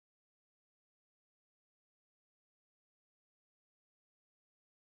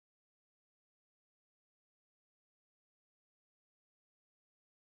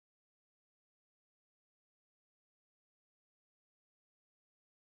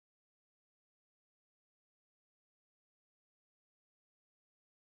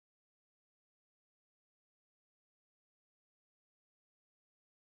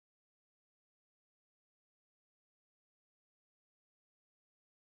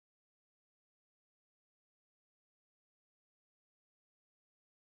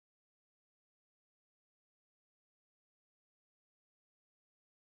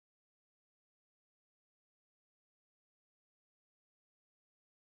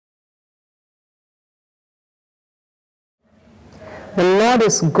The Lord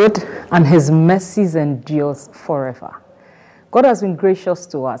is good and his mercies endures forever. God has been gracious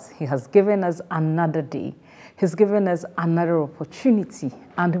to us. He has given us another day. He's given us another opportunity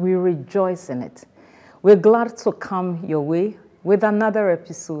and we rejoice in it. We're glad to come your way with another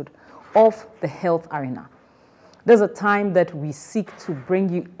episode of the Health Arena. There's a time that we seek to bring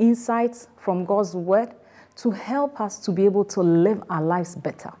you insights from God's word to help us to be able to live our lives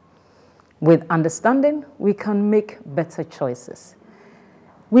better. With understanding, we can make better choices.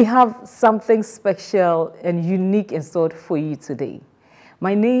 We have something special and unique in store for you today.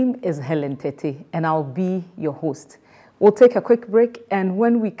 My name is Helen Tettey and I'll be your host. We'll take a quick break and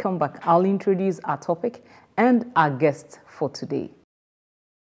when we come back, I'll introduce our topic and our guest for today.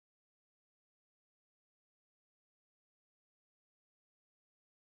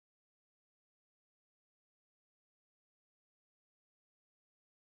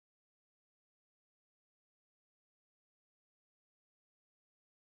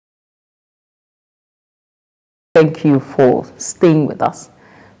 Thank you for staying with us.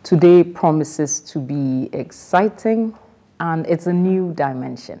 Today promises to be exciting and it's a new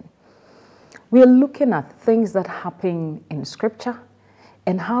dimension. We are looking at things that happen in scripture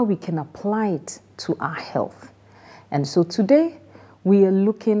and how we can apply it to our health. And so today we are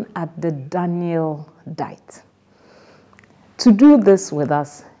looking at the Daniel diet. To do this with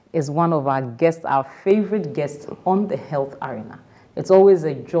us is one of our guests, our favorite guests on the Health Arena. It's always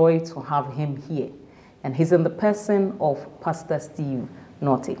a joy to have him here. And he's in the person of Pastor Steve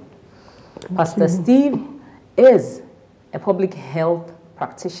Norty. Pastor Steve is a public health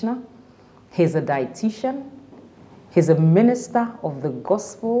practitioner. He's a dietitian. He's a minister of the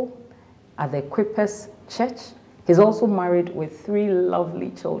gospel at the Equippers Church. He's also married with 3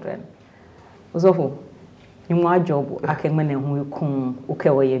 lovely children. Thank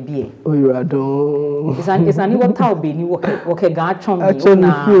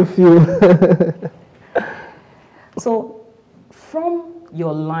you. So, from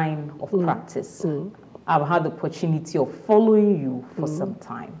your line of practice, I've had the opportunity of following you for some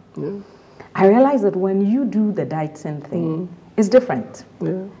time. I realized that when you do the dieting thing, it's different.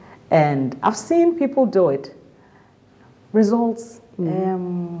 And I've seen people do it. Results, it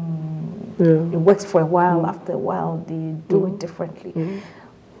works for a while. After a while, they do it differently.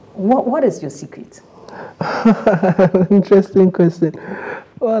 What is your secret? Interesting question.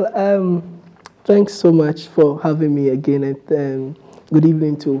 Well, thanks so much for having me again, and good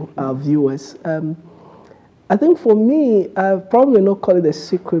evening to our viewers. I think for me, I've probably not call it a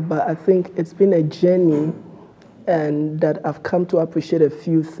secret, but I think it's been a journey and that I've come to appreciate a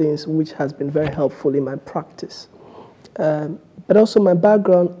few things which has been very helpful in my practice. But also my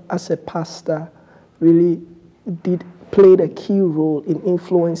background as a pastor really played a key role in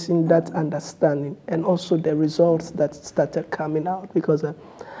influencing that understanding and also the results that started coming out, because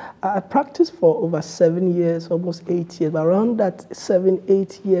I practiced for over 7 years, almost 8 years. But around that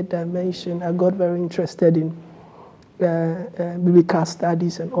 7-8 year dimension, I got very interested in biblical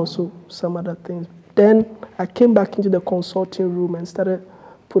studies and also some other things. Then I came back into the consulting room and started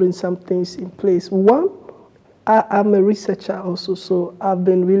putting some things in place. One, I'm a researcher also, so I've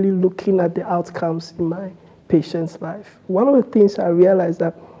been really looking at the outcomes in my patient's life. One of the things I realized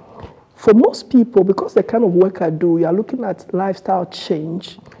that for most people, because the kind of work I do, we are looking at lifestyle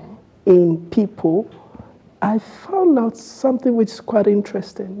change in people. I found out something which is quite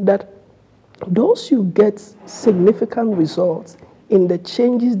interesting, that those who get significant results in the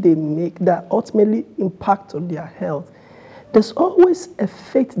changes they make that ultimately impact on their health, there's always a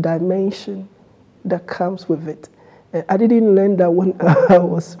faith dimension that comes with it. I didn't learn that when I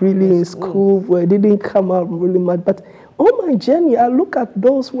was really in school, where it didn't come out really much. But on my journey, I look at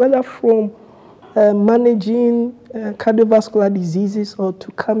those, whether from managing cardiovascular diseases or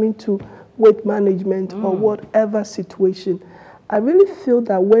to coming to weight management or whatever situation. I really feel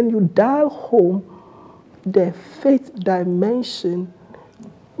that when you dial home the faith dimension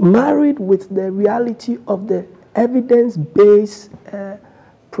married with the reality of the evidence-based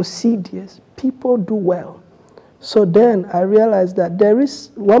procedures, people do well. So then I realized that there is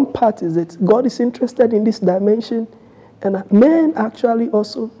one part is that God is interested in this dimension, and men actually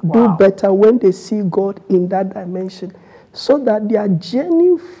also do better when they see God in that dimension, so that their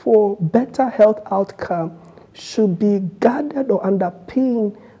journey for better health outcome should be guarded or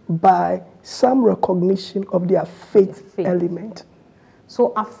underpinned by some recognition of their faith element.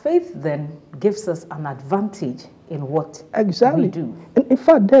 So our faith then gives us an advantage in what we do. And in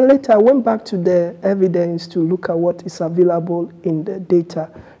fact, then later I went back to the evidence to look at what is available in the data.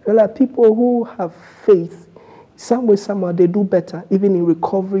 There are people who have faith, some way, somehow, they do better, even in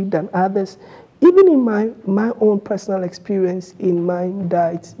recovery than others. even in my own personal experience in my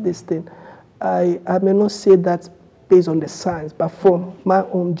diet, this thing, I may not say that based on the science, but from my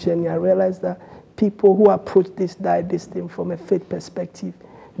own journey, I realized that people who approach this diet, this thing from a faith perspective,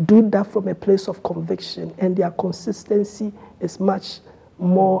 do that from a place of conviction, and their consistency is much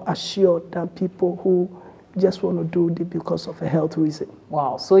more assured than people who just want to do it because of a health reason.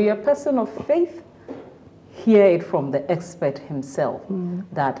 Wow, so you're a person of faith. Hear it from the expert himself,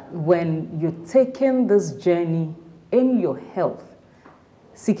 that when you're taking this journey in your health,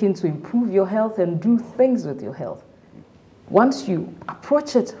 seeking to improve your health and do things with your health, once you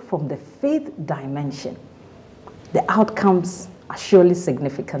approach it from the faith dimension, the outcomes are surely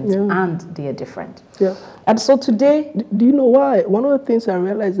significant and they are different. Yeah. And so today... Do you know why? One of the things I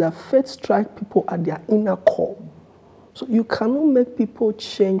realized is that faith strikes people at their inner core. So you cannot make people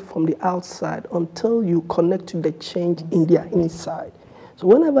change from the outside until you connect to the change in their inside. So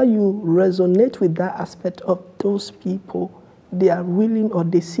whenever you resonate with that aspect of those people, they are willing, or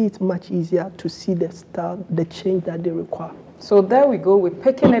they see it much easier to see the change that they require. So there we go. We're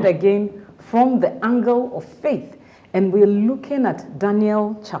picking it again from the angle of faith. And we're looking at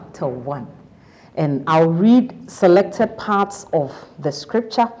Daniel chapter 1. And I'll read selected parts of the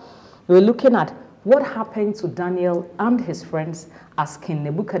scripture. We're looking at what happened to Daniel and his friends as King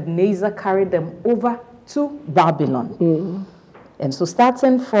Nebuchadnezzar carried them over to Babylon. And so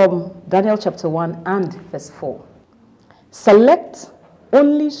starting from Daniel chapter 1 and verse 4. Select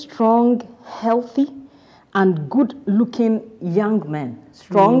only strong, healthy, and good-looking young men.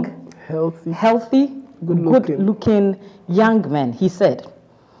 Strong, healthy, good-looking young men, he said.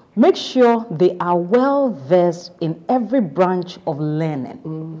 Make sure they are well-versed in every branch of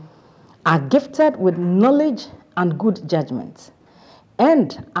learning, are gifted with knowledge and good judgment,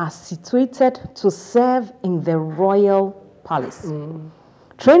 and are situated to serve in the royal palace.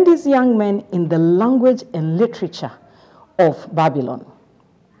 Train these young men in the language and literature of Babylon.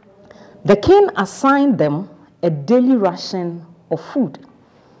 The king assigned them a daily ration of food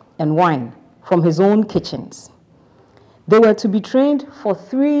and wine from his own kitchens. They were to be trained for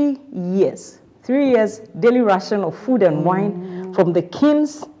 3 years. 3 years daily ration of food and wine from the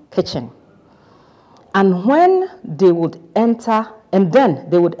king's kitchen. And when they would enter, and then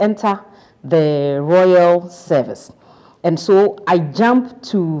they would enter the royal service. And so I jump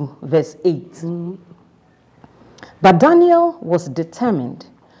to verse 8. But Daniel was determined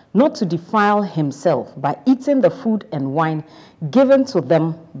not to defile himself by eating the food and wine given to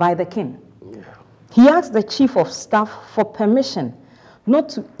them by the king. He asked the chief of staff for permission not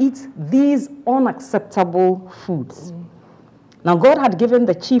to eat these unacceptable foods. Now God had given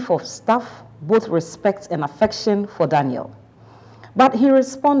the chief of staff both respect and affection for Daniel. But he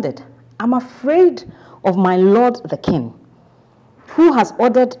responded, I'm afraid of my lord the king, who has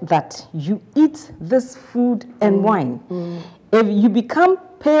ordered that you eat this food and wine. If you become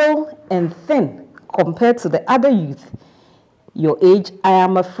pale and thin compared to the other youth your age, I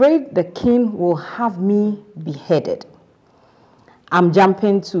am afraid the king will have me beheaded. I'm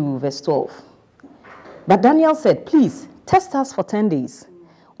jumping to verse 12. But Daniel said, please test us for 10 days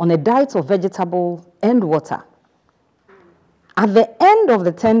on a diet of vegetable and water. At the end of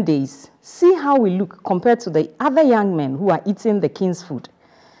the 10 days, see how we look compared to the other young men who are eating the king's food.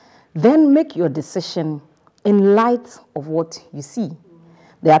 Then make your decision in light of what you see.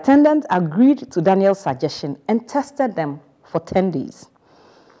 The attendant agreed to Daniel's suggestion and tested them for 10 days.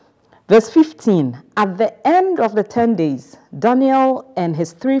 Verse 15, at the end of the 10 days, Daniel and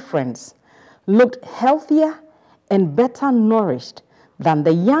his 3 friends looked healthier and better nourished than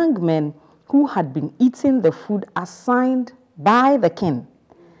the young men who had been eating the food assigned by the king.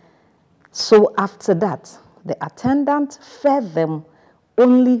 So after that, the attendant fed them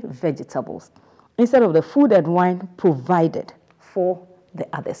only vegetables instead of the food and wine provided for the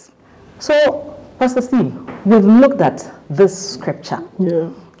others. So, Pastor Steve, we've looked at this scripture,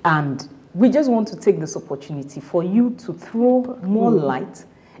 and we just want to take this opportunity for you to throw more light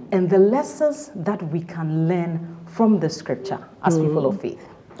and the lessons that we can learn from the scripture as people of faith.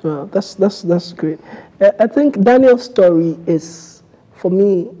 Well, that's great. I think Daniel's story is, for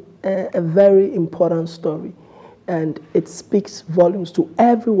me, a very important story, and it speaks volumes to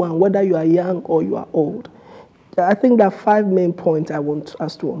everyone, whether you are young or you are old. I think there are 5 main points I want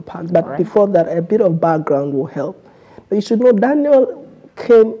us to unpack, but before that, a bit of background will help. But you should know Daniel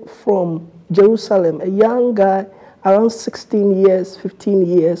came from Jerusalem, a young guy around 16 years, 15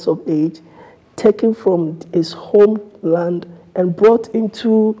 years of age, taken from his homeland and brought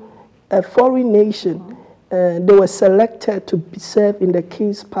into a foreign nation. They were selected to serve in the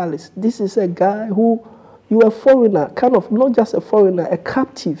king's palace. This is a guy who, you are a foreigner, kind of not just a foreigner, a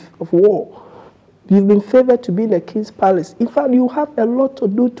captive of war, You've been favored to be in the king's palace. In fact, you have a lot to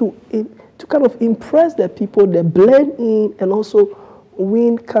do to kind of impress the people, they blend in, and also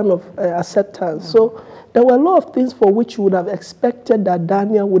win kind of acceptance. So there were a lot of things for which you would have expected that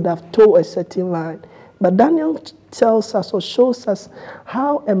Daniel would have told a certain line. But Daniel tells us or shows us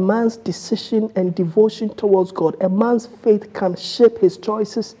how a man's decision and devotion towards God, a man's faith can shape his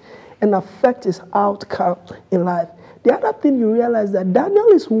choices and affect his outcome in life. The other thing you realize that Daniel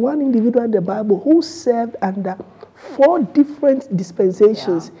is one individual in the Bible who served under 4 different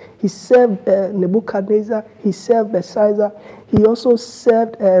dispensations. Yeah. He served Nebuchadnezzar, he served Belshazzar, he also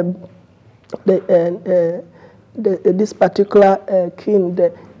served this particular king,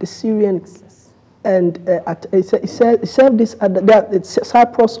 the Syrian, and he served this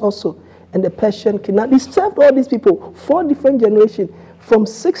Cyprus also, and the Persian king. Now, he served all these people, 4 different generations. From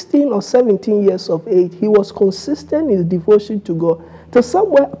 16 or 17 years of age, he was consistent in his devotion to God. To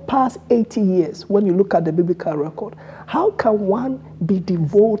somewhere past 80 years, when you look at the biblical record, how can one be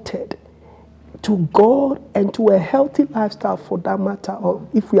devoted to God and to a healthy lifestyle for that matter, or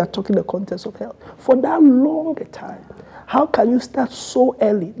if we are talking the context of health, for that long a time? How can you start so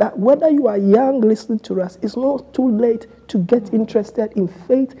early that whether you are young listening to us, it's not too late to get interested in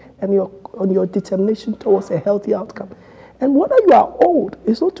faith and your determination towards a healthy outcome? And whether you are old,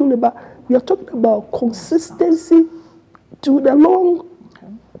 it's not too late, but we are talking about consistency to the long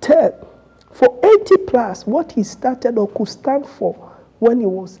term. For 80 plus, what he started or could stand for when he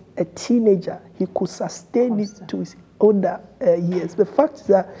was a teenager, he could sustain it to his older years. The fact is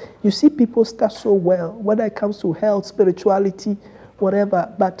that you see people start so well, whether it comes to health, spirituality,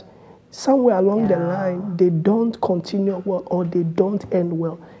 whatever, but somewhere along the line, they don't continue well or they don't end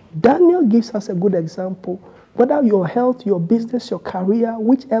well. Daniel gives us a good example. Whether your health, your business, your career,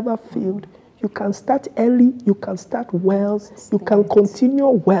 whichever field, you can start early, you can start well, you can continue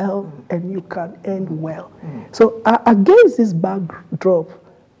well, and you can end well. So against this backdrop,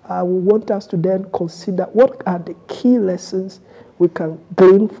 I want us to then consider what are the key lessons we can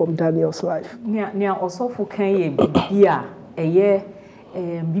glean from Daniel's life. Nya also fukan bibia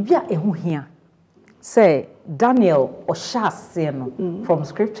ehuhia. Say Daniel oshase no from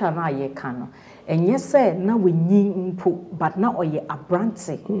scripture na ye kan. And yes, say na we nyimpo, but na oye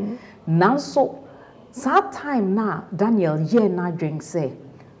abrante. Now so sad time na Daniel ye na drink say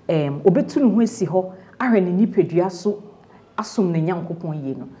obetu no ho esi ho ahwe ne nipadua so asom ne nyankopon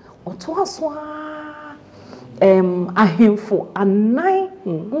ye no. Oto aso ahemfo anan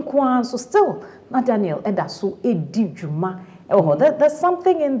nkwa so still na Daniel eda so edi dwuma. There's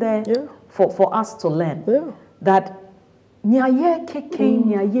something in there for us to learn that nya ye keken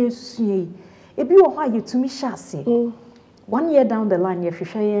nya ye sue. Ebi wo ha ye tumi shase 1 year down the line ye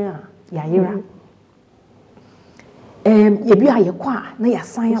hwehwe ya yera ebi aye kwa na ya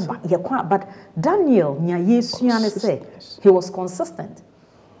san aba ye kwa, but Daniel nya yesua ne say he was consistent,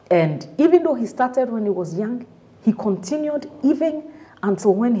 and even though he started when he was young, he continued even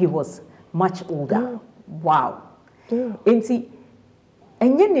until when he was much older. Wow. Enti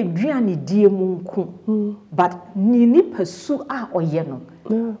enye ne duane die mu nko, but ni pesu a oye no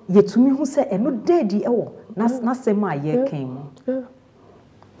yetumi hu se eno dedi ewo na sema ye ken.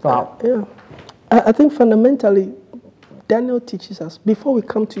 Wow. I think fundamentally Daniel teaches us, before we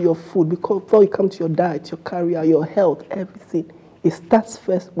come to your food, before we come to your diet, your career, your health, everything, it starts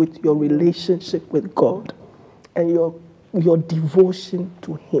first with your relationship with God and your devotion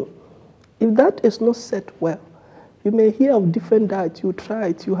to Him. If that is not set well, you may hear of different diets, you try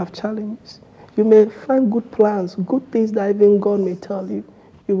it, you have challenges. You may find good plans, good things that even God may tell you.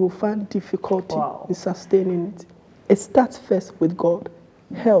 You will find difficulty in sustaining it. It starts first with God,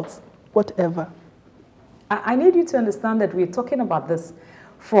 health, whatever. I need you to understand that we're talking about this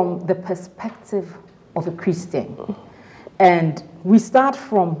from the perspective of a Christian. And we start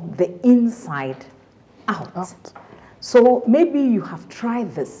from the inside out. So maybe you have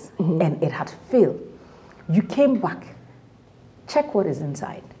tried this and it had failed. You came back. Check what is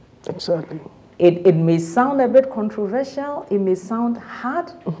inside. Exactly. It may sound a bit controversial, it may sound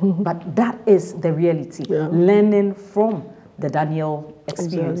hard, but that is the reality. Learning from the Daniel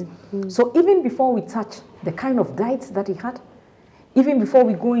experience. Exactly. So even before we touch the kind of diets that he had, even before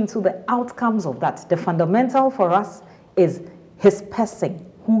we go into the outcomes of that, the fundamental for us is his person,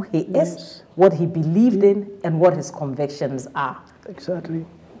 who he is, what he believed in, and what his convictions are. Exactly.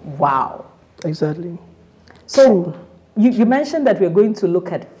 Wow. Exactly. So you mentioned that we're going to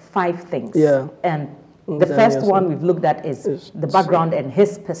look at 5 things. And the first one we've looked at is the background and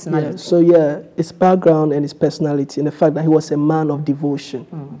his personality. So his background and his personality, and the fact that he was a man of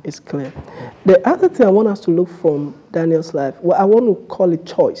devotion is clear. The other thing I want us to look from Daniel's life, well, I want to call it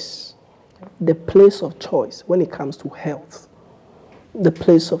choice. the place of choice when it comes to health. The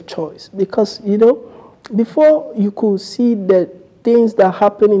place of choice. Because, you know, before you could see the things that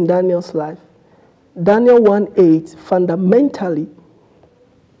happen in Daniel's life, Daniel 1:8 fundamentally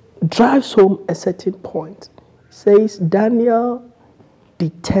drives home a certain point. It says, Daniel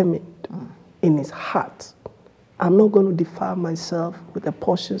determined in his heart, I'm not going to defile myself with the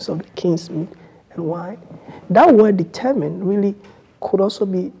portions of the king's meat and wine. That word determined really could also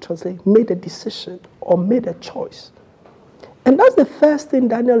be translated, made a decision or made a choice. And that's the first thing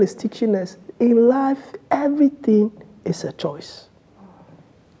Daniel is teaching us. In life, everything is a choice.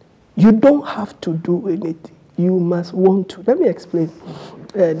 You don't have to do anything. You must want to. Let me explain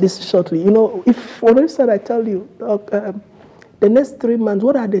this shortly. You know, if, for instance, I tell you, the next 3 months,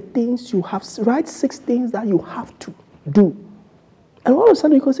 what are the things you have? Write 6 things that you have to do. And all of a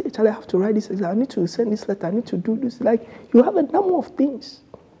sudden, you can say, Charlie, I have to write this exam. I need to send this letter. I need to do this. Like, you have a number of things.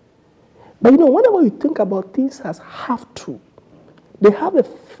 But, you know, whenever you think about things as have to, they have a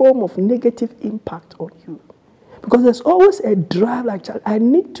form of negative impact on you. Because there's always a drive, like, I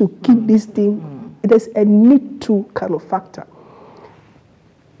need to keep this thing. There's a need to kind of factor.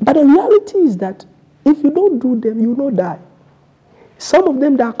 But the reality is that if you don't do them, you will not die. Some of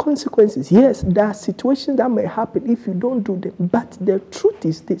them, there are consequences. Yes, there are situations that may happen if you don't do them. But the truth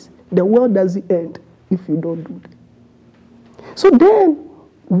is this, the world doesn't end if you don't do them. So then,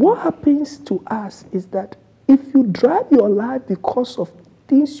 what happens to us is that if you drive your life because of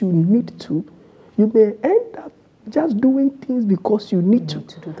things you need to, you may end up just doing things because you need to.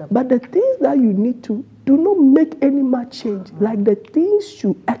 Do them. But the things that you need to do not make any much change. Like the things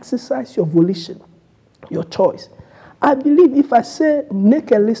you exercise your volition, your choice. I believe if I say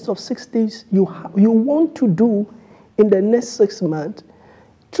make a list of 6 things you want to do in the next 6 months,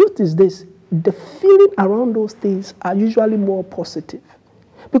 truth is this, the feeling around those things are usually more positive.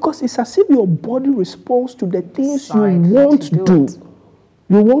 Because it's as if your body responds to the things you want to do.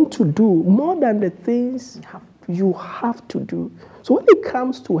 You want to do more than the things you have to do. So when it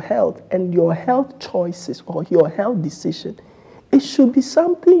comes to health and your health choices or your health decision, it should be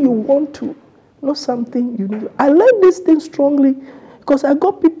something you want to, not something you need. I learned this thing strongly because I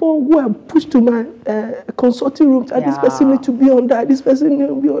got people who are pushed to my consulting room. This person needs to be on that, this person needs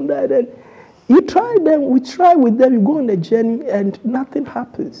to be on that. And you try them, we try with them, you go on a journey and nothing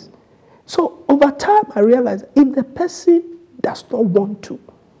happens. So over time, I realized if the person does not want to,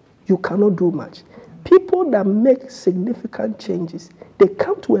 you cannot do much. People that make significant changes, they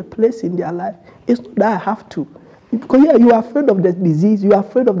come to a place in their life, it's not that I have to. Because yeah, you are afraid of the disease, you are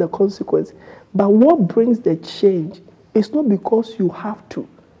afraid of the consequence. But what brings the change is not because you have to.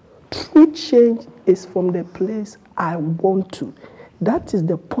 True change is from the place I want to. That is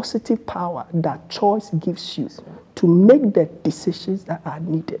the positive power that choice gives you to make the decisions that are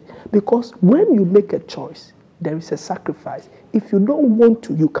needed. Because when you make a choice, there is a sacrifice. If you don't want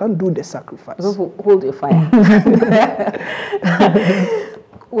to, you can't do the sacrifice. Hold your fire.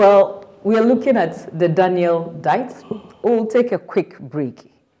 Well, we are looking at the Daniel diet. We'll take a quick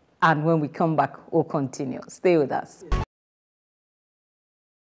break. And when we come back, we'll continue. Stay with us.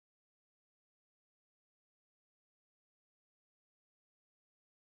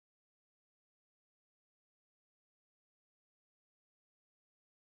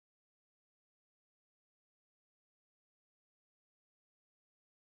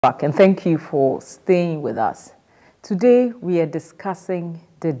 Back, and thank you for staying with us. Today we are discussing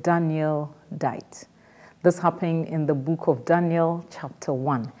the Daniel diet. This happened in the book of Daniel chapter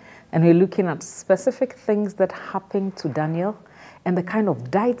 1, and we're looking at specific things that happened to Daniel and the kind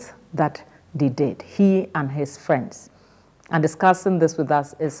of diet that they did, he and his friends. And discussing this with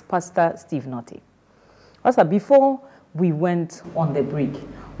us is Pastor Steve Notty. Pastor, before we went on the break,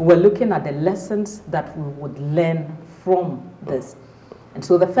 we were looking at the lessons that we would learn from this. And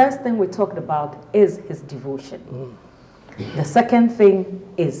so the first thing we talked about is his devotion. The second thing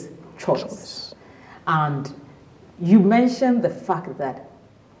is choice. And you mentioned the fact that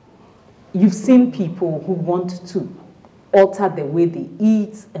you've seen people who want to alter the way they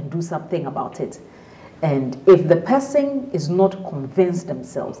eat and do something about it. And if the person is not convinced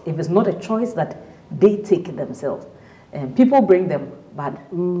themselves, if it's not a choice that they take themselves, and people bring them, but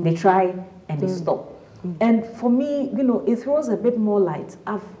they try and they stop. And for me, you know, it throws a bit more light.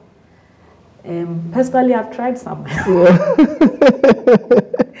 Personally, I've tried some. You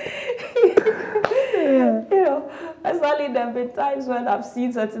know, personally, there have been times when I've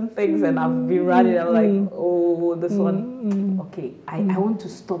seen certain things and I've been running. I'm like, oh, this one. Okay, I want to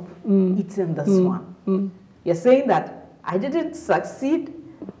stop eating this one. You're saying that I didn't succeed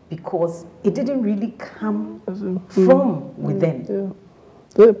because it didn't really come from within.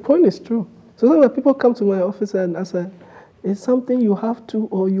 The point is true. So when people come to my office and I say, it's something you have to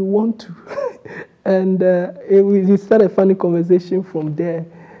or you want to. And we start a funny conversation from there.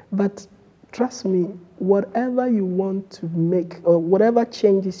 But trust me, whatever you want to make or whatever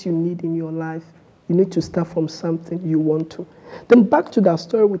changes you need in your life, you need to start from something you want to. Then back to that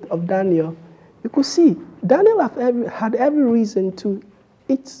story of Daniel, you could see Daniel had every reason to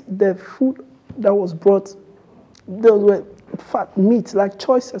eat the food that was brought. Those were fat meats, like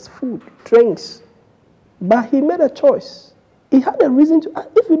choices, food, drinks. But he made a choice. He had a reason to.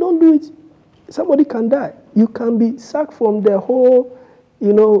 If you don't do it, somebody can die. You can be sacked from the whole,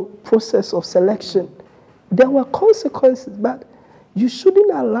 process of selection. There were consequences, but you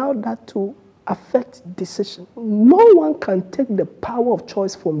shouldn't allow that to affect decision. No one can take the power of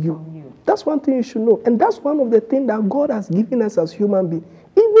choice from you. That's one thing you should know. And that's one of the things that God has given us as human beings.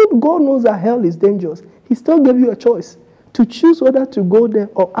 Even God knows that hell is dangerous. He still gave you a choice to choose whether to go there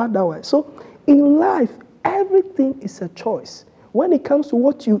or otherwise. So in life, everything is a choice. When it comes to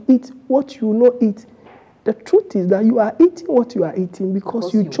what you eat, what you not eat, the truth is that you are eating what you are eating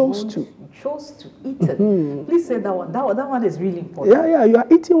because you chose to. You chose to eat it. Please say that one. That one is really important. Yeah, you are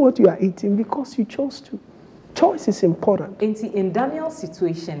eating what you are eating because you chose to. Choice is important. In Daniel's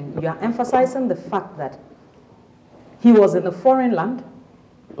situation, you are emphasizing the fact that he was in a foreign land.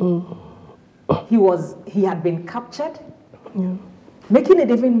 He had been captured. Yeah. Making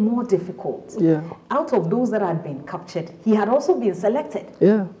it even more difficult. Yeah. Out of those that had been captured, he had also been selected.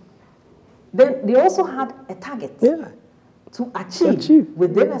 Yeah. Then they also had a target to achieve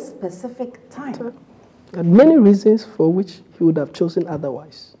within a specific time. And many reasons for which he would have chosen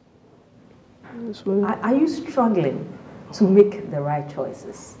otherwise. Are you struggling to make the right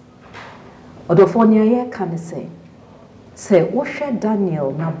choices? Odofonia can say, what should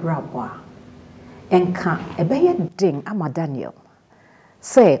Daniel na brabwa? Enka ebeye ding ama Daniel.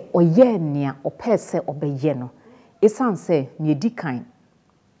 Say oye nia ope se obeye no. Esan se ni di kan.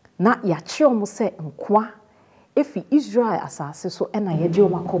 Na yachi omo se nkwa efi Israel asase so ena yeje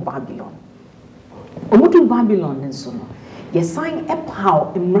omako Babylon. Omudu Babylon nso no. Ye sign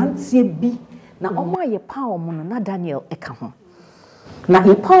epaw emrantie bi na omo ye paw omo no na Daniel eka ho. Na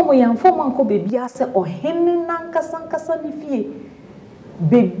epaw mo yamfo manko bebi ase ohene nankasa ni fie.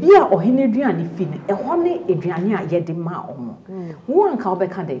 Bebi a ohene aduane fi ne ehɔ ne aduane a yede ma omo. Wo anka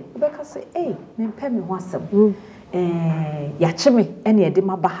obeka de obeka say mempe me ho asem. Yache me ene yede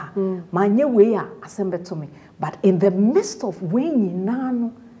ma ba ha. Ma nye we a asem beto me. But in the midst of we nyina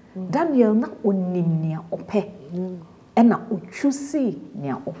no Daniel na onim nea opɛ. Ena ochusi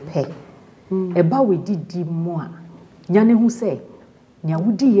nea opɛ. Eba we didi mo a nyane hu say nea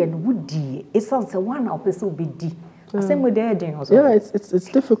wudi ye no wudi esan se wan na opɛ se obedi. Yeah, it's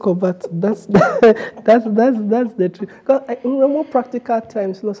difficult, but that's the truth. Because in more practical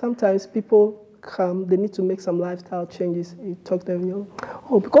times, sometimes people come, they need to make some lifestyle changes. You talk to them,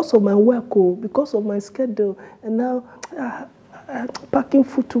 because of my work, because of my schedule, and now packing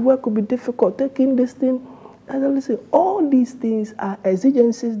food to work will be difficult. Taking this thing, and listen, all these things are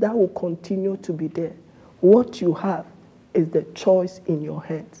exigencies that will continue to be there. What you have is the choice in your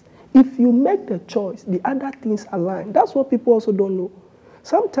hands. If you make the choice, the other things align. That's what people also don't know.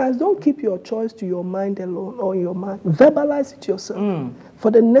 Sometimes don't keep your choice to your mind alone or your mind. Verbalize it yourself.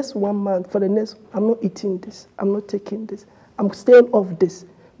 For the next 1 month, I'm not eating this. I'm not taking this. I'm staying off this.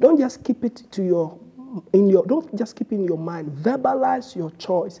 Don't just keep it don't just keep it in your mind. Verbalize your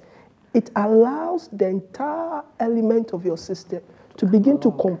choice. It allows the entire element of your system to begin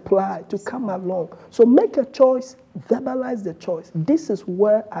to comply, to come along. So make a choice, verbalize the choice. This is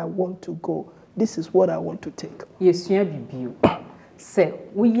where I want to go. This is what I want to take. Yes, you have say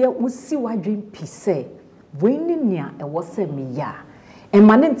we see what dream piece say. When nia e was say me ya. And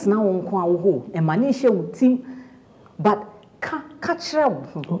manent na won kwa wo and mani share with team, but catch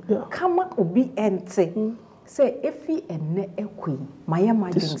come obi ente. Say if he ene ekwi, my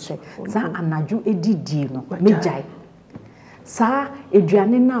imagine say, za anaju edidi no, me jai. Sa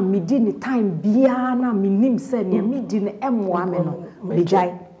aduane na medi ne time bia na menim se ne medi ne emwa me no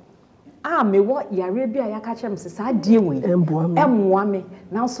mejai me wo yare bia ya ka chem se sa die we emwa me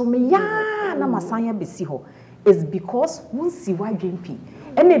na so me ya na masanya besi ho is because won si wadwempi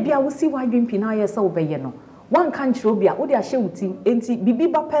ene bia wo si wadwempi na ye se wo beye no wan kan chiro bia wo de ahye wutim enti bibi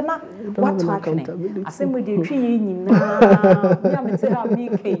ba pe na what atwene asem we de twi ye nyina ya me te ha me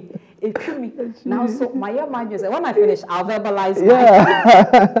kai now, so my mind is when I finish, I'll verbalize.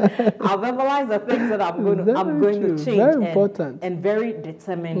 I'll verbalize the things that I'm going to change. Very important and very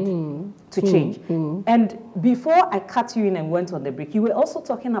determined to change. And before I cut you in and went on the break, you were also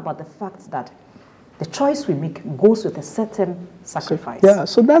talking about the fact that the choice we make goes with a certain sacrifice. Yeah,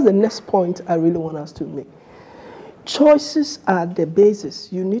 so that's the next point I really want us to make. Choices are the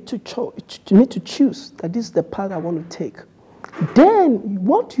basis. You need to choose that this is the path I want to take. Then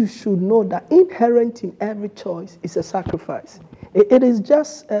what you should know that inherent in every choice is a sacrifice. It is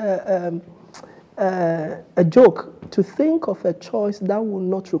just a joke to think of a choice that will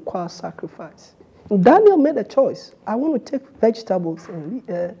not require sacrifice. Daniel made a choice. I want to take vegetables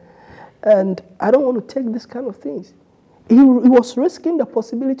and I don't want to take this kind of things. He was risking the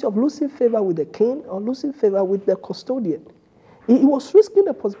possibility of losing favor with the king or losing favor with the custodian. He was risking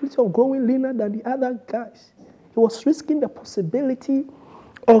the possibility of growing leaner than the other guys. He was risking the possibility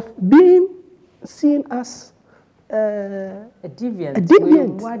of being seen as a deviant.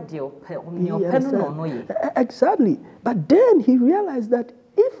 Yes, exactly. But then he realized that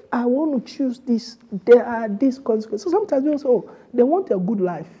if I want to choose this, there are these consequences. So sometimes people say, oh, they want a good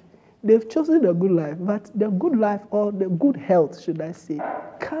life. They've chosen a good life, but the good life, or the good health, should I say,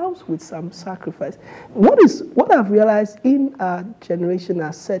 comes with some sacrifice. What I've realized in our generation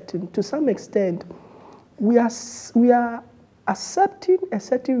are certain, to some extent, we are accepting a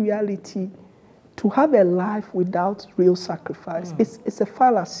certain reality to have a life without real sacrifice. It's a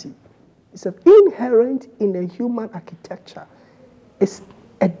fallacy. It's inherent in the human architecture. It's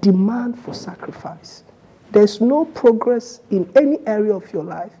a demand for sacrifice. There's no progress in any area of your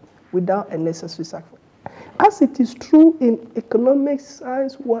life without a necessary sacrifice. As it is true in economics,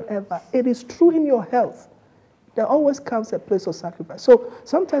 science, whatever, it is true in your health. There always comes a place of sacrifice. So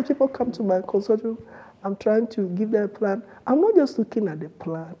sometimes people come to my consulting room, I'm trying to give them a plan. I'm not just looking at the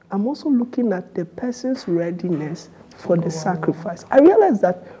plan, I'm also looking at the person's readiness for the sacrifice. I realize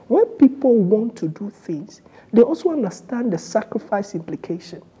that when people want to do things, they also understand the sacrifice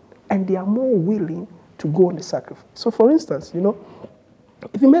implication, and they are more willing to go on the sacrifice. So for instance,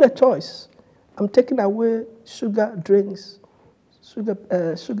 if you made a choice, I'm taking away sugar drinks,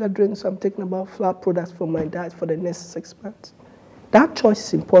 I'm taking about flour products from my diet for the next 6 months. That choice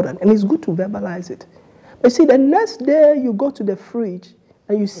is important, and it's good to verbalize it. But see, the next day you go to the fridge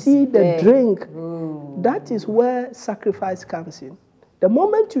and you see the drink, that is where sacrifice comes in. The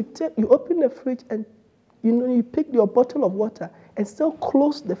moment you open the fridge and you pick your bottle of water and still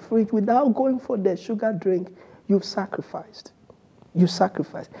close the fridge without going for the sugar drink, you've sacrificed. You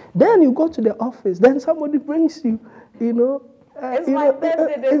sacrifice. Then you go to the office. Then somebody brings you, it's my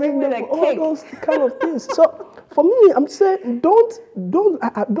birthday. They bring me the cake. All those kind of things. So for me, I'm saying don't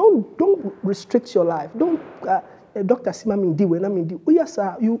restrict your life. Don't. Dr. Simamindi, when I'm in the yes,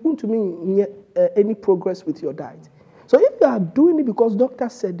 sir, you want to mean any progress with your diet. So if you are doing it because doctor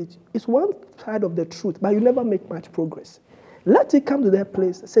said it, it's one side of the truth, but you never make much progress. Let it come to that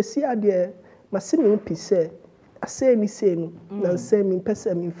place. Say, see, there, my senior piece. I say any saying, and say me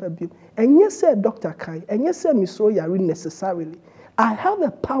person in February. And yes, sir, Dr. Kai, and yes, sir, Miss Roya, necessarily. I have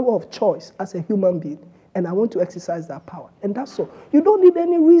a power of choice as a human being, and I want to exercise that power. And that's all. You don't need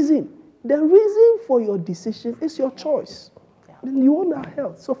any reason. The reason for your decision is your choice. And you want our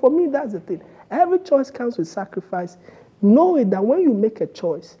health. So for me, that's the thing. Every choice comes with sacrifice. Know it that when you make a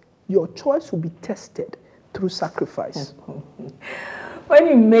choice, your choice will be tested through sacrifice. When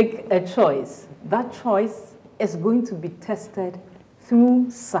you make a choice, that choice is going to be tested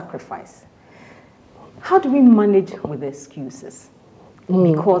through sacrifice. How do we manage with excuses?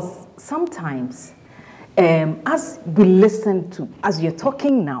 Because sometimes, as we listen to, as you're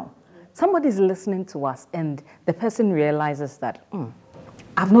talking now, somebody's listening to us and the person realizes that,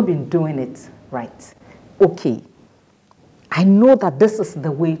 I've not been doing it right. Okay, I know that this is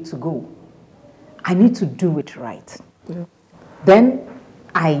the way to go. I need to do it right. Yeah. Then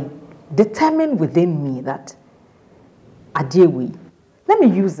I determine within me that Adewi. Let me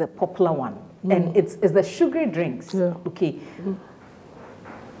use a popular one, and it's the sugary drinks. Yeah. Okay,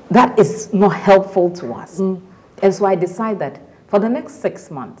 that is not helpful to us, and so I decide that for the next 6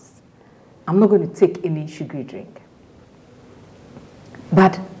 months, I'm not going to take any sugary drink.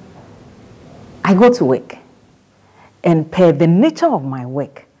 But I go to work, and per the nature of my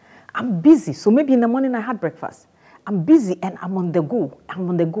work, I'm busy. So maybe in the morning I had breakfast. I'm busy and I'm on the go. I'm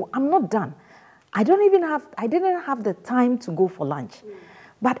not done. I didn't have the time to go for lunch.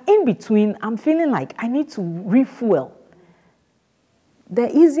 But in between, I'm feeling like I need to refuel.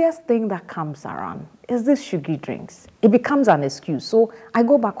 The easiest thing that comes around is these sugary drinks. It becomes an excuse. So I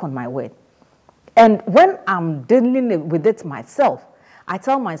go back on my word. And when I'm dealing with it myself, I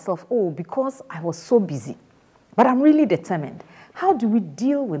tell myself, oh, because I was so busy. But I'm really determined. How do we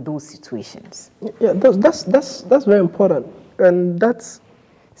deal with those situations? Yeah, that's very important. And that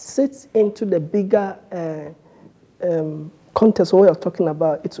sits into the bigger context of what you're talking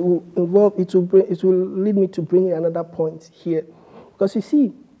about, it will lead me to bring another point here. Because you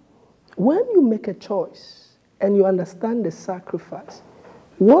see, when you make a choice and you understand the sacrifice,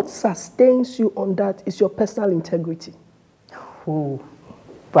 what sustains you on that is your personal integrity. Oh,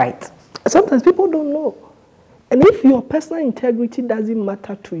 right. Sometimes people don't know. And if your personal integrity doesn't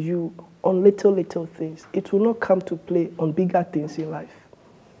matter to you on little things, it will not come to play on bigger things in life.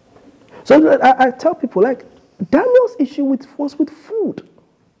 So I tell people, like, Daniel's issue was with food.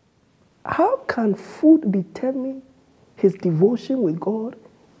 How can food determine his devotion with God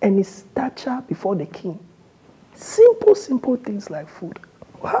and his stature before the king? Simple things like food.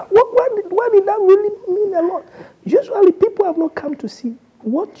 Why did that really mean a lot? Usually people have not come to see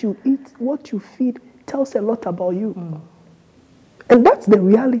what you eat, what you feed tells a lot about you. And that's the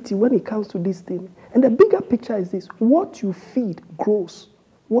reality when it comes to this thing. And the bigger picture is this: what you feed grows,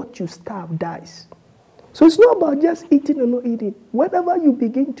 what you starve dies. So it's not about just eating or not eating. Whatever you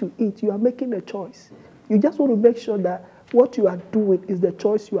begin to eat, you are making a choice. You just want to make sure that what you are doing is the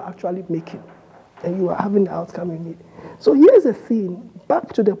choice you are actually making, and you are having the outcome you need. So here's the thing,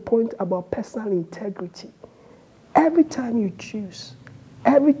 back to the point about personal integrity. Every time you choose,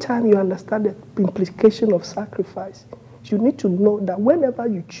 every time you understand the implication of sacrifice, you need to know that whenever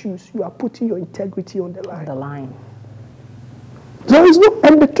you choose, you are putting your integrity on the line. On the line. There is no,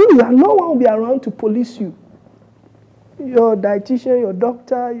 and the truth is that no one will be around to police you. Your dietitian, your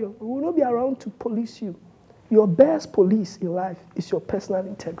doctor, will not be around to police you. Your best police in life is your personal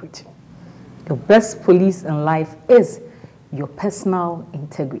integrity. Your best police in life is your personal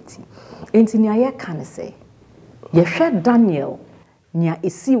integrity. Enti nia ye kan say, ye hwe Daniel, nia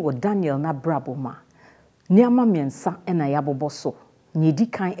esi wo Daniel na brabo ma. Niama miensa ena ya boboso. Ni di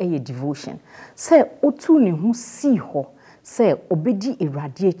kan eye devotion. Say otu ne hu si ho. Say obedi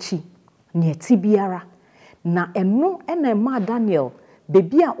Awurade echi ne eti biara na eno ena ma Daniel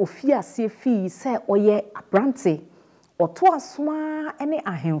bebi a ofie ase fi say oye abrante oto asoa ene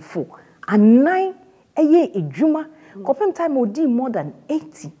ahemfo anan eye edwuma kopem time odi more than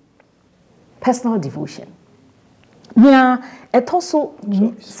 80 personal devotion. Nia etoso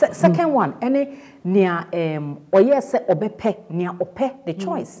second one ene nia oye se obepe nia ope the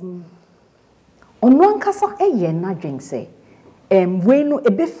choice. Ono ankasa eye na dwen say we no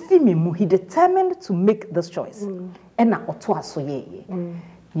ebefi me mu, he determined to make this choice. Ena oto aso ye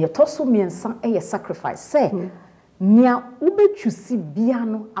nia toso miensa eye sacrifice say nia ubetwusi bia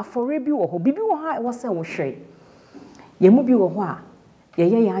no afore bi wo ho bibi wo ha e wo se wo hwe ye mu bi wo ho a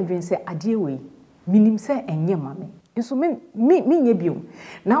ye ya adwen say ade we minim say enye mame nso me nye biom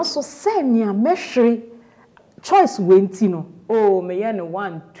now so say nia mehwe choice we nti no oh me ye no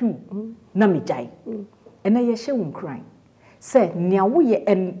 1 2 na me jai ena ye hye wo nkran say nia wo ye,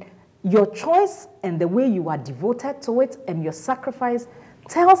 and your choice and the way you are devoted to it and your sacrifice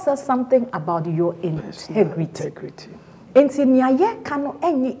tells us something about your integrity. Enti nia ye ka no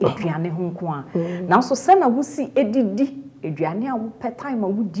enye aduane ho nko a now so say na wo si edidi aduane a wo pe time a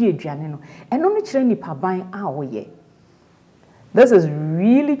wo di aduane no eno no kire nipa ban a wo ye. This is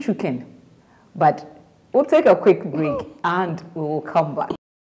really chicken, but we'll take a quick break and we will come back.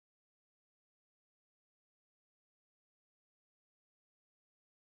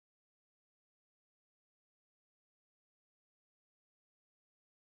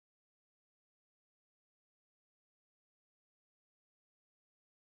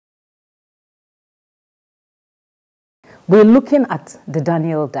 We're looking at the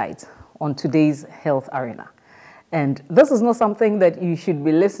Daniel diet on today's Health Arena. And this is not something that you should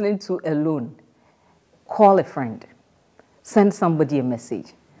be listening to alone. Call a friend. Send somebody a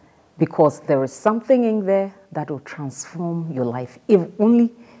message. Because there is something in there that will transform your life. If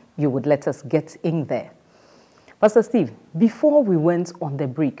only you would let us get in there. Pastor Steve, before we went on the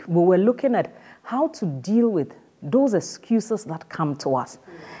break, we were looking at how to deal with those excuses that come to us.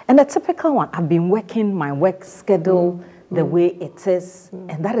 And a typical one, I've been working my work schedule the way it is,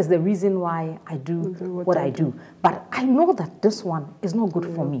 and that is the reason why I do what I do. But I know that this one is not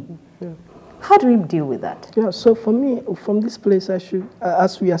good for me. How do we deal with that? Yeah, so for me, from this place, I should,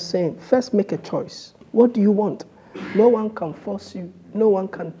 as we are saying, first make a choice. What do you want? No one can force you. No one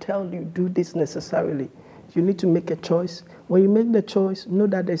can tell you do this necessarily. You need to make a choice. When you make the choice, know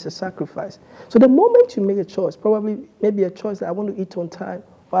that there's a sacrifice. So the moment you make a choice, probably maybe a choice that I want to eat on time,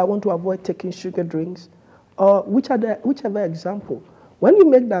 or I want to avoid taking sugar drinks, or whichever example. When you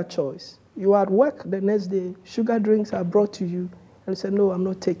make that choice, you are at work the next day, sugar drinks are brought to you, and you say, no, I'm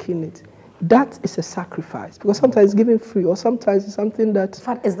not taking it. That is a sacrifice, because sometimes it's given free, or sometimes it's something that... In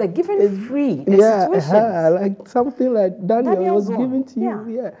fact, it's the given free, the situation. Like something like Daniel was given to you.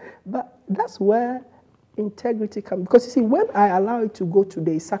 Yeah. But that's where integrity comes. Because you see, when I allow it to go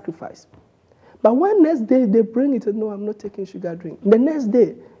today, it's sacrifice. But when next day they bring it, no, I'm not taking sugar drink. The next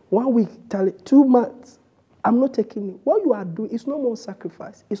day, 1 week, 2 months, I'm not taking it. What you are doing is no more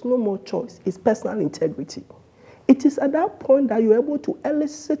sacrifice. It's no more choice. It's personal integrity. It is at that point that you're able to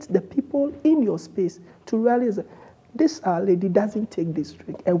elicit the people in your space to realize that this lady doesn't take this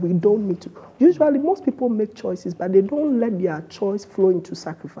drink and we don't need to. Usually, most people make choices, but they don't let their choice flow into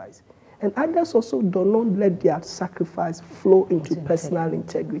sacrifice. And others also do not let their sacrifice flow into personal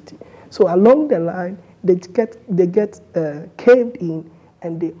integrity. So along the line, they get caved in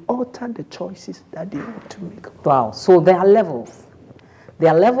and they alter the choices that they want to make. Wow. So there are levels.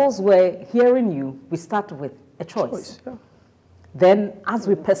 There are levels where, hearing you, we start with a choice. Yeah. Then, as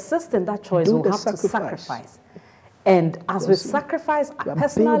we persist in that choice, we'll have to sacrifice. And as we sacrifice,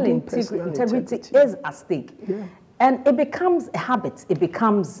 personal integrity is at stake. Yeah. And it becomes a habit. It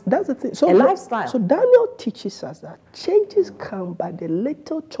becomes a lifestyle. So Daniel teaches us that changes come by the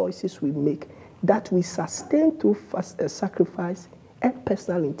little choices we make that we sustain through sacrifice and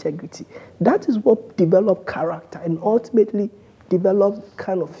personal integrity. That is what develops character and ultimately develops the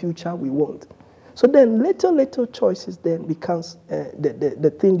kind of future we want. So then little choices then becomes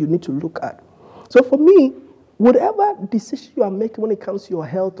the thing you need to look at. So for me, whatever decision you are making when it comes to your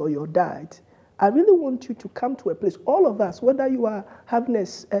health or your diet, I really want you to come to a place, all of us, whether you are having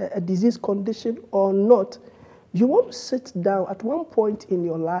a disease condition or not, you want to sit down at one point in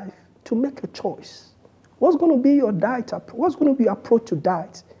your life to make a choice. What's going to be your diet? What's going to be your approach to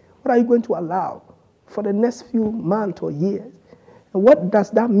diet? What are you going to allow for the next few months or years? And what does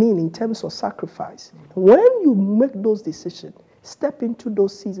that mean in terms of sacrifice? When you make those decisions, step into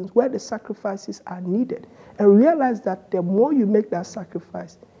those seasons where the sacrifices are needed and realize that the more you make that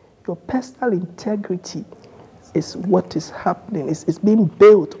sacrifice, your personal integrity is what is happening. It's being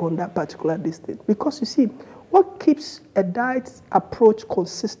built on that particular distance. Because you see, what keeps a diet approach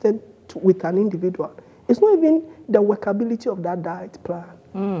consistent with an individual is not even the workability of that diet plan.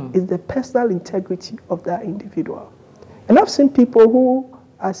 It's the personal integrity of that individual. And I've seen people who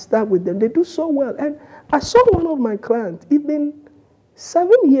I start with them, they do so well. And I saw one of my clients, it's been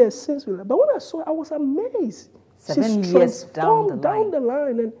 7 years since we left. But when I saw her, I was amazed. 7 years down the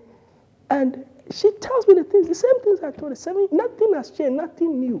line. And she tells me the same things I told her. Nothing has changed,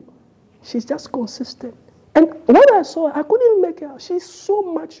 nothing new. She's just consistent. And when I saw her, I couldn't even make her out. She's so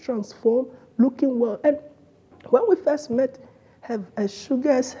much transformed, looking well. And when we first met, her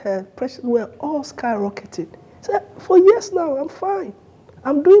sugars, her pressures were all skyrocketed. So for years now, I'm fine.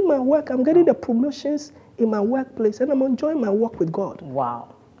 I'm doing my work. I'm getting the promotions in my workplace, and I'm enjoying my work with God.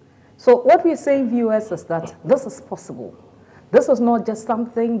 Wow. So what we're saying, viewers, is that this is possible. This was not just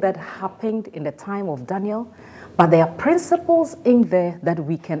something that happened in the time of Daniel, but there are principles in there that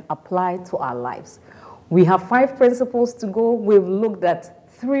we can apply to our lives. We have 5 principles to go. We've looked at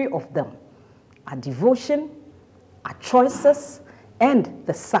 3 of them: our devotion, our choices, and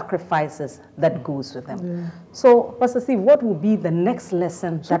the sacrifices that goes with them. Yeah. So, Pastor Steve, what will be the next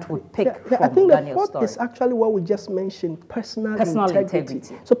lesson that we pick from I think Daniel's the 4th is actually what we just mentioned, personal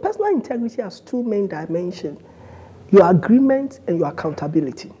integrity. So personal integrity has 2 main dimensions: your agreement and your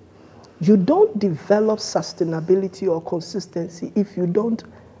accountability. You don't develop sustainability or consistency if you don't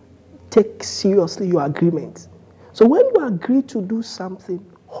take seriously your agreement. So when you agree to do something,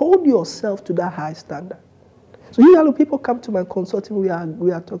 hold yourself to that high standard. So usually people come to my consulting, we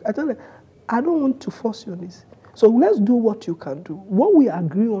are talking. I tell them, I don't want to force you on this. So let's do what you can do. What we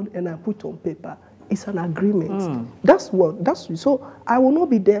agree on and I put on paper is an agreement. So I will not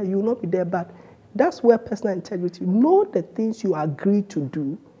be there, you will not be there, but that's where personal integrity, know the things you agree to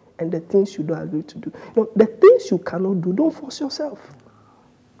do and the things you don't agree to do. You know, the things you cannot do, don't force yourself.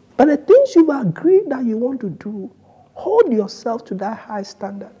 But the things you've agreed that you want to do, hold yourself to that high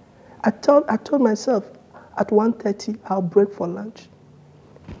standard. I told myself, at 1:30, I'll break for lunch.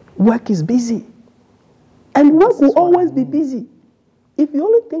 Work is busy. And work will always be busy. If you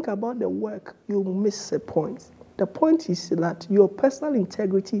only think about the work, you'll miss a point. The point is that your personal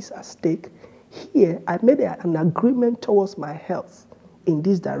integrity is at stake. Here, I made an agreement towards my health in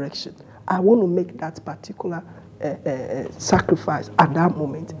this direction. I want to make that particular sacrifice at that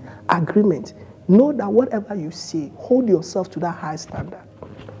moment. Agreement. Know that whatever you say, hold yourself to that high standard.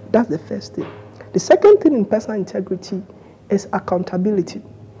 That's the first thing. The second thing in personal integrity is accountability.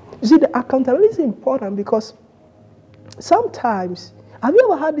 You see, the accountability is important because sometimes, have you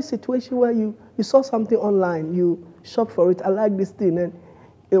ever had this situation where you saw something online, you shop for it, I like this thing, and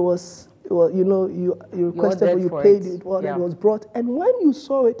it was you know, you requested you paid it, it was brought, and when you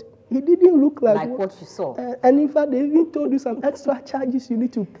saw it, it didn't look like what you saw. And in fact, they even told you some extra charges you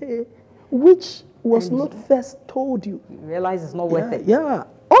need to pay, which was not first told you. You realize it's not worth it. Yeah.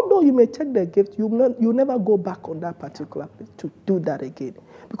 Although you may take the gift, you never go back on that particular place to do that again.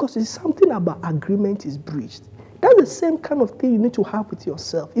 Because it's something about agreement is breached. That's the same kind of thing you need to have with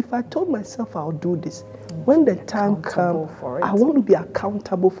yourself. If I told myself I'll do this, when the time comes, I want to be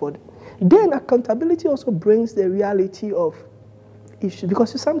accountable for it. Then accountability also brings the reality of issues.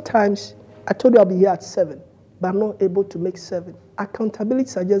 Because sometimes, I told you I'll be here at 7, but I'm not able to make 7. Accountability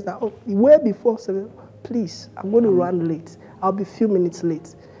suggests that, oh, way before 7, please, I'm going to run late. I'll be a few minutes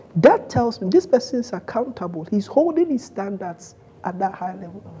late. That tells me this person is accountable. He's holding his standards at that high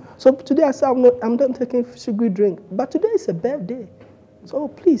level. So today I said, I'm not taking sugary drink, but today is a birthday. So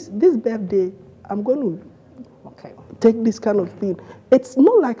please, this birthday, I'm going to take this kind of thing. It's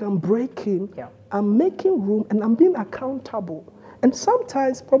not like I'm breaking. Yeah. I'm making room and I'm being accountable. And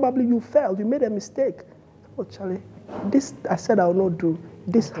sometimes probably you failed. You made a mistake. Oh, Charlie, this I said I will not do.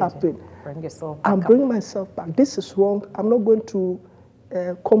 This happened. Bring yourself back. I'm bringing myself back. This is wrong. I'm not going to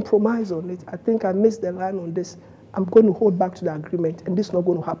compromise on it. I think I missed the line on this. I'm going to hold back to the agreement, and this is not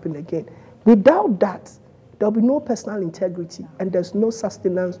going to happen again. Without that, there'll be no personal integrity, and there's no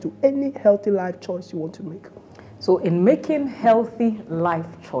sustenance to any healthy life choice you want to make. So in making healthy life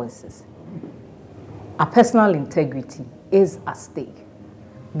choices, our personal integrity is at stake.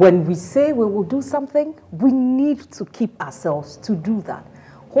 When we say we will do something, we need to keep ourselves to do that.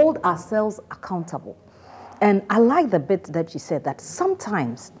 Hold ourselves accountable. And I like the bit that you said that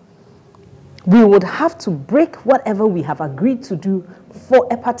sometimes we would have to break whatever we have agreed to do for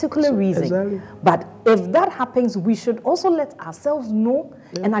a particular reason. Exactly. But if that happens, we should also let ourselves know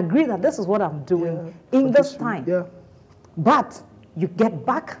and agree that this is what I'm doing in this time. Yeah. But you get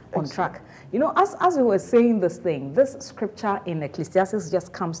back on track. You know, as we were saying this thing, this scripture in Ecclesiastes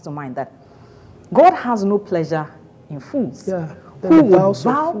just comes to mind that God has no pleasure in fools. Yeah. Who will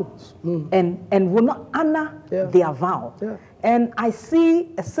vow and will not honor their vow. Yeah. And I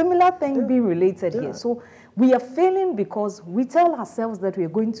see a similar thing being related here. So we are failing because we tell ourselves that we are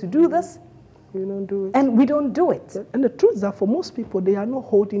going to do this. We don't do it. And we don't do it. Yeah. And the truth is that for most people, they are not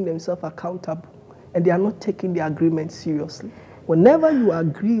holding themselves accountable and they are not taking the agreement seriously. Whenever you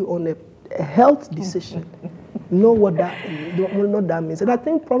agree on a health decision, know what that means. And I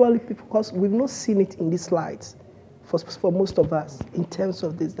think probably because we've not seen it in these slides, for most of us, in terms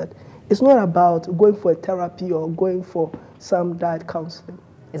of this, that it's not about going for a therapy or going for some diet counseling.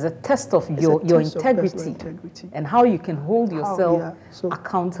 It's a test of your integrity and how you can hold yourself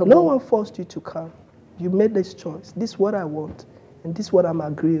accountable. No one forced you to come. You made this choice. This is what I want, and this is what I'm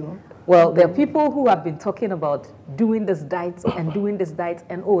agreeing on. Well, there are people who have been talking about doing this diet and doing this diet,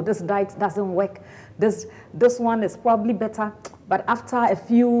 and oh, this diet doesn't work. This one is probably better, but after a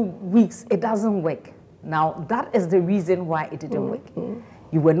few weeks, it doesn't work. Now, that is the reason why it didn't work.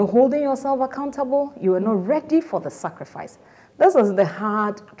 You were not holding yourself accountable. You were not ready for the sacrifice. This is the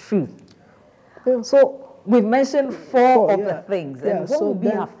hard truth. Yeah. So we've mentioned four of the things. And what will be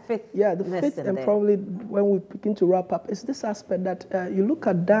our fifth lesson? Yeah, the fifth, and probably when we begin to wrap up, is this aspect that you look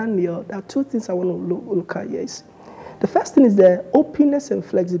at Daniel. There are two things I want to look at here. The first thing is the openness and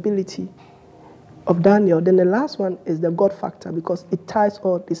flexibility of Daniel. Then the last one is the God factor, because it ties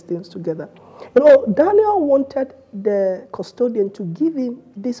all these things together. You know, Daniel wanted the custodian to give him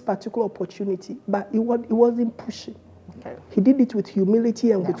this particular opportunity, but he wasn't pushing. Okay. He did it with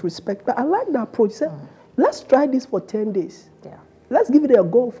humility and with respect. But I like that approach. He said, let's try this for 10 days. Yeah. Let's give it a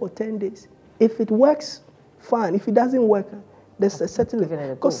go for 10 days. If it works, fine. If it doesn't work, there's a certain...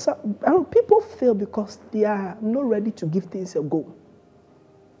 Because people fail because they are not ready to give things a go.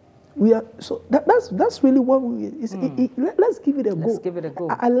 So that's really what let's give it a go. Let's give it a go.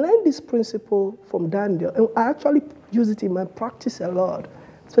 I learned this principle from Daniel, and I actually use it in my practice a lot,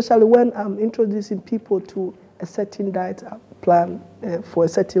 especially when I'm introducing people to a certain diet plan for a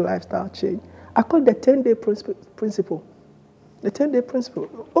certain lifestyle change. I call it the 10-day principle. The 10-day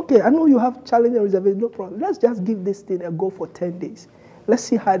principle. Okay, I know you have challenge and reservation, no problem. Let's just give this thing a go for 10 days. Let's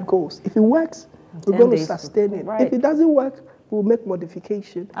see how it goes. If it works, we're going to sustain it. Right. If it doesn't work, we'll make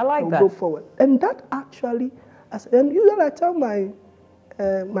modification. I like that. We'll go forward. And that actually, and usually I tell my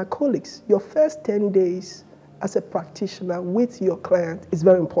colleagues, your first 10 days as a practitioner with your client is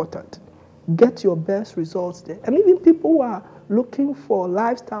very important. Get your best results there. And even people who are looking for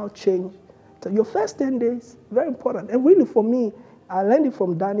lifestyle change, so your first 10 days, very important. And really for me, I learned it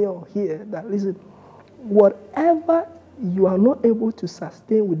from Daniel here, that listen, whatever you are not able to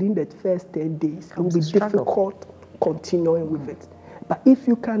sustain within that first 10 days, it will be difficult continuing with it. But if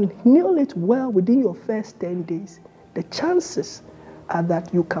you can nail it well within your first 10 days, the chances are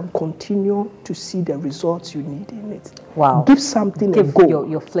that you can continue to see the results you need in it. Wow. Give something Give a go.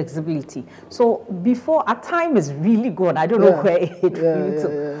 Your flexibility. So before, our time is really gone. I don't know where it flew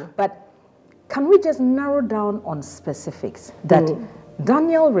to. But can we just narrow down on specifics that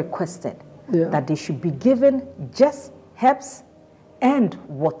Daniel requested that they should be given just herbs and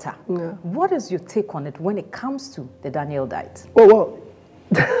water? What is your take on it when it comes to the Daniel diet? Oh, well.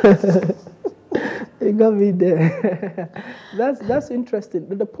 You got me there. That's interesting.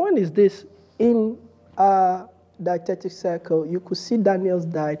 But the point is this: in our dietetic circle, you could see Daniel's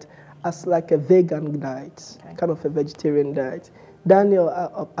diet as like a vegan diet, kind of a vegetarian diet. Daniel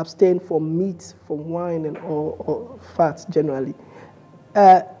abstained from meat, from wine, and or fats generally.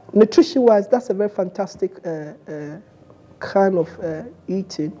 Nutrition-wise, that's a very fantastic kind of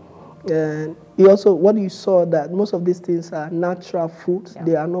eating. And he also, what you saw, that most of these things are natural foods.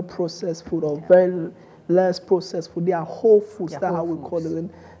 They are not processed food or very less processed food. They are whole foods. That's how we call them.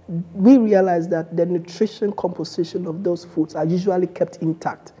 And we realize that the nutrition composition of those foods are usually kept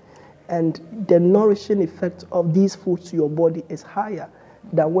intact. And the nourishing effect of these foods to your body is higher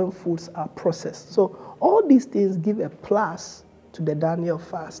than when foods are processed. So all these things give a plus to the Daniel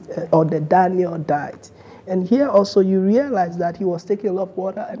fast or the Daniel diet. And here also you realize that he was taking a lot of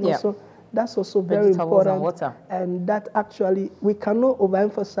water, and also that's also very important. And water. And that actually, we cannot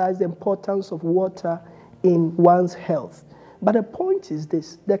overemphasize the importance of water in one's health. But the point is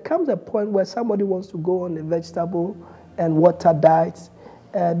this: there comes a point where somebody wants to go on a vegetable and water diet.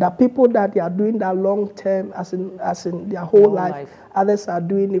 That people that they are doing that long term, as in their whole life. Others are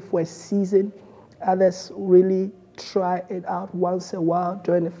doing it for a season. Others really try it out once in a while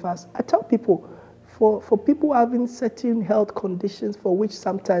during the fast. I tell people, for people having certain health conditions for which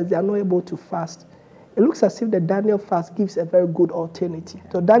sometimes they are not able to fast, it looks as if the Daniel fast gives a very good alternative.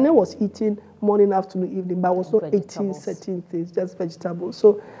 So Daniel was eating morning, afternoon, evening, but was not eating certain things, just vegetables.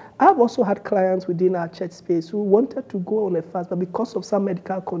 So I've also had clients within our church space who wanted to go on a fast, but because of some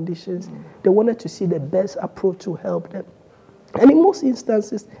medical conditions, they wanted to see the best approach to help them. And in most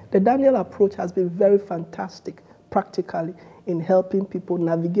instances, the Daniel approach has been very fantastic, practically, in helping people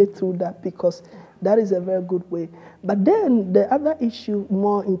navigate through that, because that is a very good way. But then the other issue,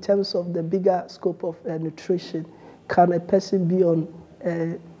 more in terms of the bigger scope of nutrition, can a person be on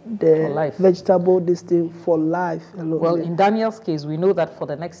the vegetable this thing for life alone? Well, in Daniel's case, we know that for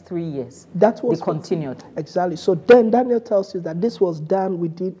the next 3 years, they continued. Exactly. So then Daniel tells you that this was done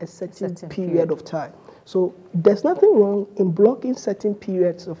within a certain period of time. So there's nothing wrong in blocking certain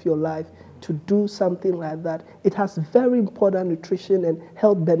periods of your life to do something like that. It has very important nutrition and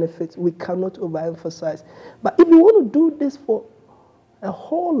health benefits we cannot overemphasize. But if you want to do this for a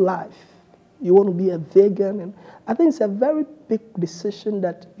whole life, you want to be a vegan, and I think it's a very big decision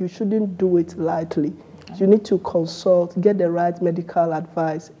that you shouldn't do it lightly. You need to consult, get the right medical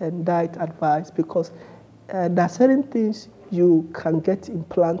advice and diet advice, because there are certain things you can get in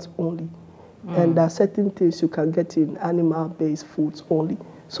plants only, and there are certain things you can get in animal-based foods only.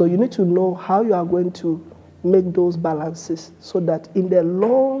 So you need to know how you are going to make those balances so that in the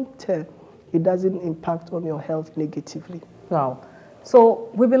long term, it doesn't impact on your health negatively. Wow. So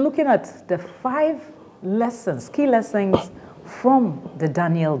we've been looking at the 5 lessons, key lessons from the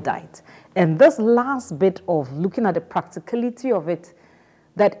Daniel diet. And this last bit of looking at the practicality of it,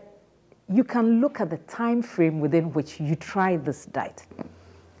 that you can look at the time frame within which you try this diet.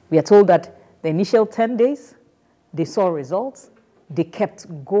 We are told that the initial 10 days, they saw results. They kept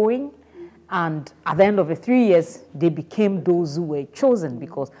going, and at the end of the 3 years, they became those who were chosen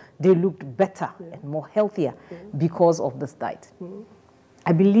because they looked better and more healthier because of this diet.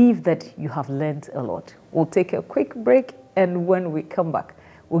 I believe that you have learned a lot. We'll take a quick break, and when we come back,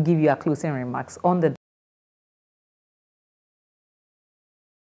 we'll give you our closing remarks on the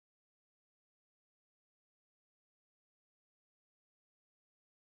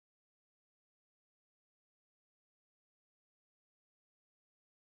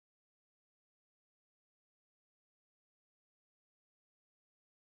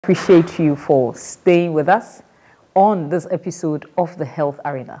appreciate you for staying with us on this episode of the Health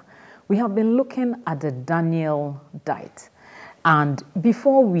Arena. We have been looking at the Daniel diet. And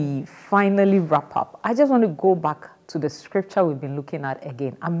before we finally wrap up, I just want to go back to the scripture we've been looking at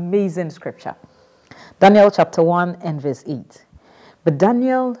again. Amazing scripture. Daniel chapter 1 and verse 8. But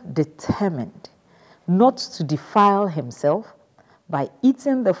Daniel determined not to defile himself by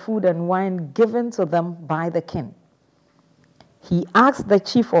eating the food and wine given to them by the king. He asked the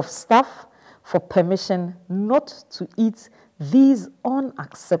chief of staff for permission not to eat these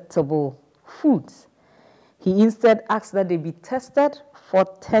unacceptable foods. He instead asked that they be tested for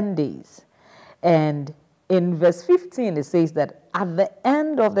 10 days. And in verse 15, it says that at the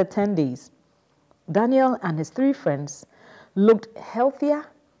end of the 10 days, Daniel and his 3 friends looked healthier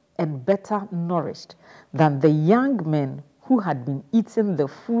and better nourished than the young men who had been eating the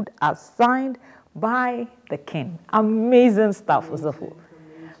food assigned by the king. Amazing stuff, Osofo.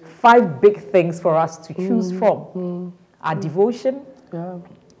 5 big things for us to choose from. Our devotion,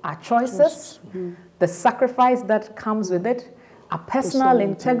 our choices, the sacrifice that comes with it, our personal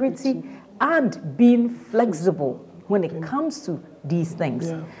integrity, and being flexible when it comes to these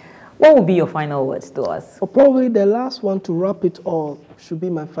things. What will be your final words to us? Well, probably the last one to wrap it all should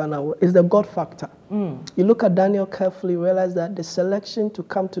be my final word, is the God factor. You look at Daniel carefully, realize that the selection to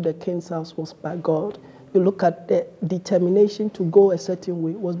come to the king's house was by God. You look at the determination to go a certain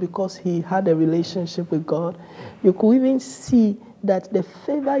way was because he had a relationship with God. You could even see that the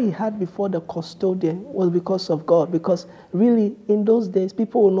favor he had before the custodian was because of God. Because really, in those days,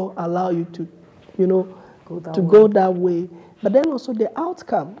 people will not allow you to, go that way. But then also the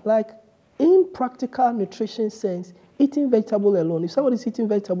outcome, like in practical nutrition sense, eating vegetable alone. If somebody's eating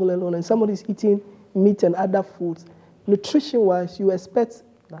vegetable alone and somebody's eating meat and other foods, nutrition-wise, you expect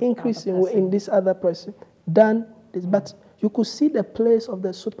increase in this other person than this. But you could see the place of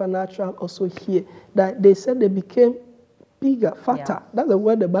the supernatural also here. That they said they became bigger, fatter. That's the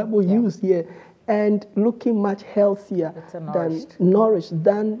word the Bible used here. And looking much healthier nourished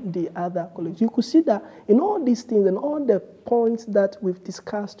than the other colleagues. You could see that in all these things and all the points that we've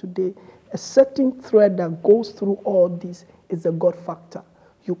discussed today, a certain thread that goes through all this is the God factor.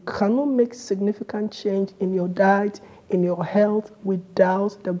 You cannot make significant change in your diet, in your health,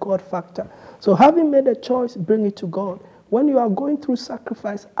 without the God factor. So having made a choice, bring it to God. When you are going through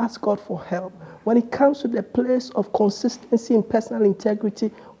sacrifice, ask God for help. When it comes to the place of consistency and personal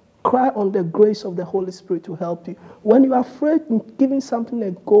integrity, cry on the grace of the Holy Spirit to help you. When you are afraid in giving something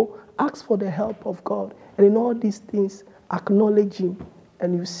a go, ask for the help of God. And in all these things, acknowledge Him,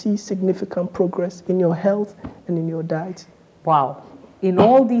 and you see significant progress in your health and in your diet. Wow. In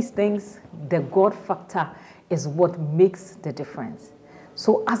all these things, the God factor is what makes the difference.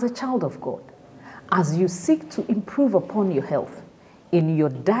 So as a child of God, as you seek to improve upon your health, in your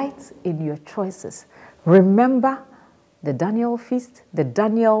diet, in your choices, remember the Daniel feast, the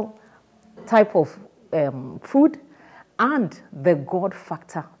Daniel type of food, and the God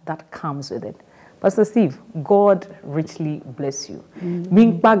factor that comes with it. Pastor Steve, God richly bless you.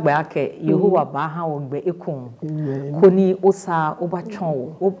 Ming bagbaake Yehovah baha ogbe ekon. Koni osa oba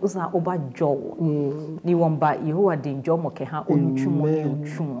chon, osa oba jo. Ni wamba Yehovah dinjo moke ha onuchumo ni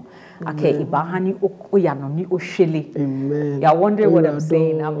uchumo. Ake ibahani oyano ni oshele. Amen. You're wondering what I'm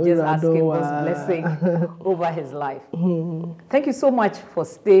saying. I'm just asking God's blessing over his life. Thank you so much for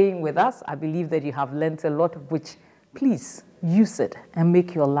staying with us. I believe that you have learned a lot, of which please use it and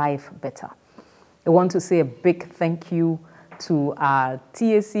make your life better. I want to say a big thank you to our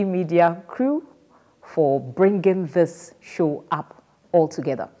TAC Media crew for bringing this show up all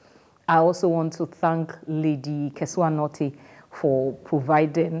together. I also want to thank Lady Kesua Note for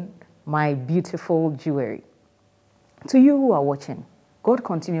providing my beautiful jewelry. To you who are watching, God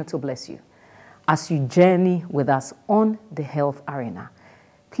continue to bless you as you journey with us on the health arena.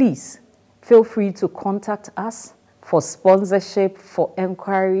 Please feel free to contact us for sponsorship, for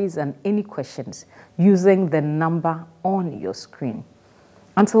enquiries, and any questions using the number on your screen.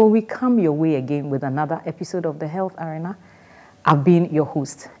 Until we come your way again with another episode of The Health Arena, I've been your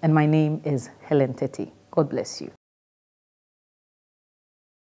host, and my name is Helen Tettey. God bless you.